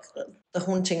book, The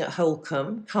Haunting at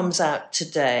Holkham, comes out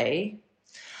today.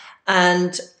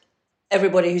 And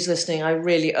everybody who's listening, I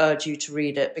really urge you to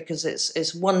read it because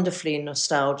it's wonderfully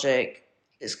nostalgic.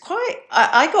 It's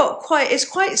it's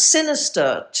quite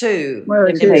sinister too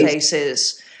in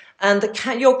places. And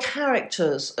your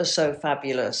characters are so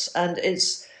fabulous. And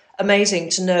it's amazing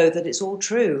to know that it's all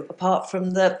true, apart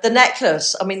from the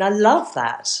necklace. I mean, I love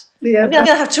that. Yeah, I'm going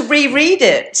to have to reread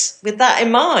it with that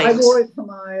in mind. I wore it for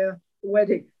my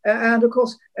wedding. And of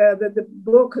course, the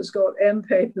book has got end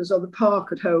papers of the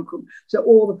park at Holcombe. So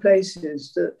all the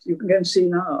places that you can go and see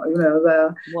now,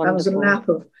 there. Wonderful. And there's a map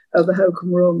of the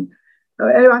Holcombe room.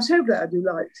 Anyway, I'm so glad you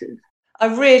liked it.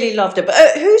 I really loved it. But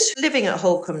who's living at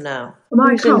Holcombe now?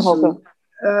 My cousin.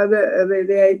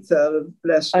 The eighth Earl,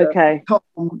 bless her. Okay. Tom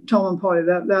and Polly,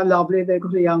 they're lovely. They've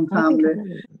got a young family.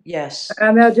 Yes.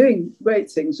 And they're doing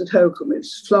great things at Holcombe.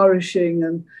 It's flourishing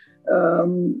and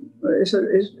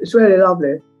it's really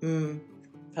lovely.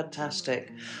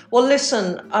 Fantastic. Well,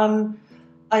 listen,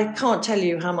 I can't tell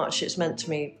you how much it's meant to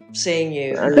me seeing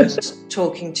you and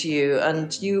talking to you.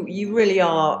 And you really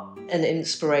are an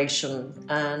inspiration.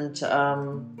 And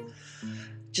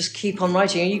just keep on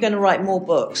writing. Are you going to write more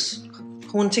books?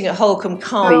 Haunting at Holcombe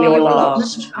can't be your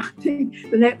last. I think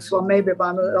the next one, maybe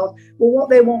by the last. Well, what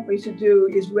they want me to do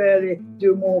is really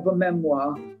do more of a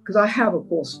memoir, because I have, of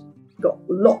course, got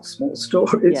lots more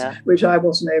stories, which I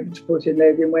wasn't able to put in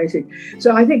Lady in Waiting.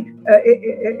 So I think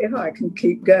if I can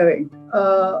keep going,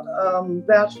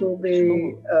 that will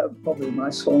be probably my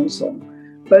swan song.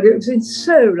 But it's been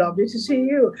so lovely to see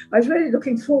you. I was really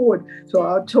looking forward to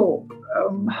our talk.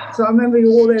 So I remember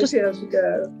you all those years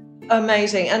ago.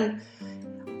 Amazing. And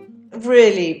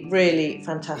really, really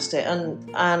fantastic. And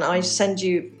I send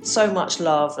you so much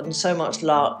love and so much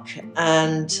luck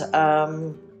and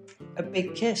a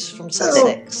big kiss from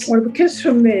Sussex. Well, a kiss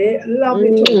from me.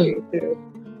 Lovely talking to you.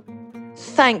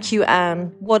 Thank you,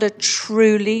 Anne. What a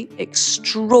truly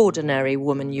extraordinary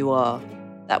woman you are.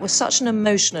 That was such an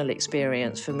emotional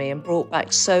experience for me and brought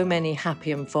back so many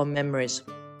happy and fond memories.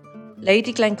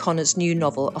 Lady Glenconner's new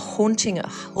novel, A Haunting at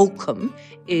Holcombe,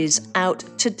 is out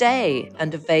today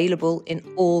and available in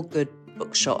all good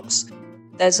bookshops.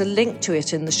 There's a link to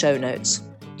it in the show notes.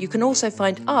 You can also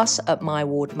find us at My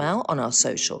Ward Mal on our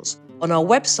socials, on our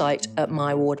website at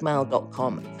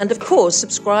mywardmal.com, and of course,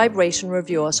 subscribe, rate and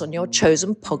review us on your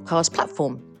chosen podcast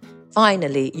platform.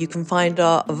 Finally, you can find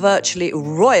our virtually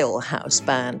royal house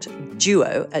band,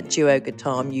 Duo, at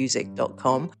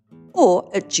duoguitarmusic.com or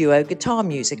at Duo Guitar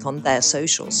Music on their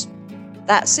socials.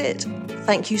 That's it.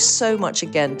 Thank you so much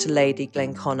again to Lady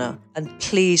Glenconner, and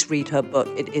please read her book.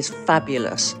 It is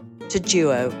fabulous. To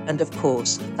Duo, and of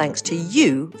course, thanks to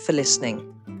you for listening.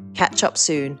 Catch up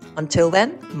soon. Until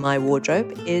then, my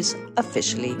wardrobe is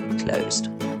officially closed.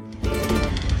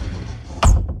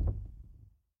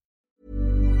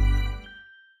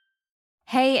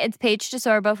 Hey, it's Paige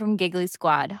DeSorbo from Giggly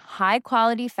Squad. High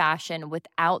quality fashion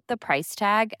without the price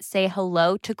tag. Say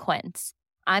hello to Quince.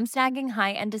 I'm snagging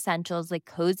high-end essentials like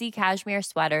cozy cashmere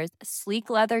sweaters, sleek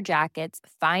leather jackets,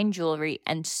 fine jewelry,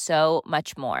 and so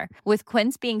much more. With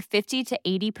Quince being 50 to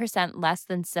 80% less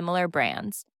than similar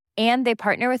brands. And they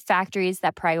partner with factories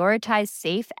that prioritize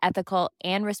safe, ethical,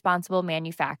 and responsible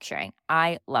manufacturing.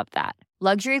 I love that.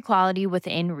 Luxury quality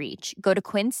within reach. Go to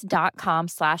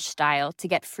quince.com/style to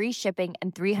get free shipping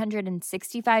and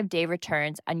 365-day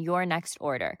returns on your next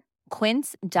order.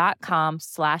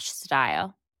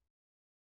 Quince.com/style.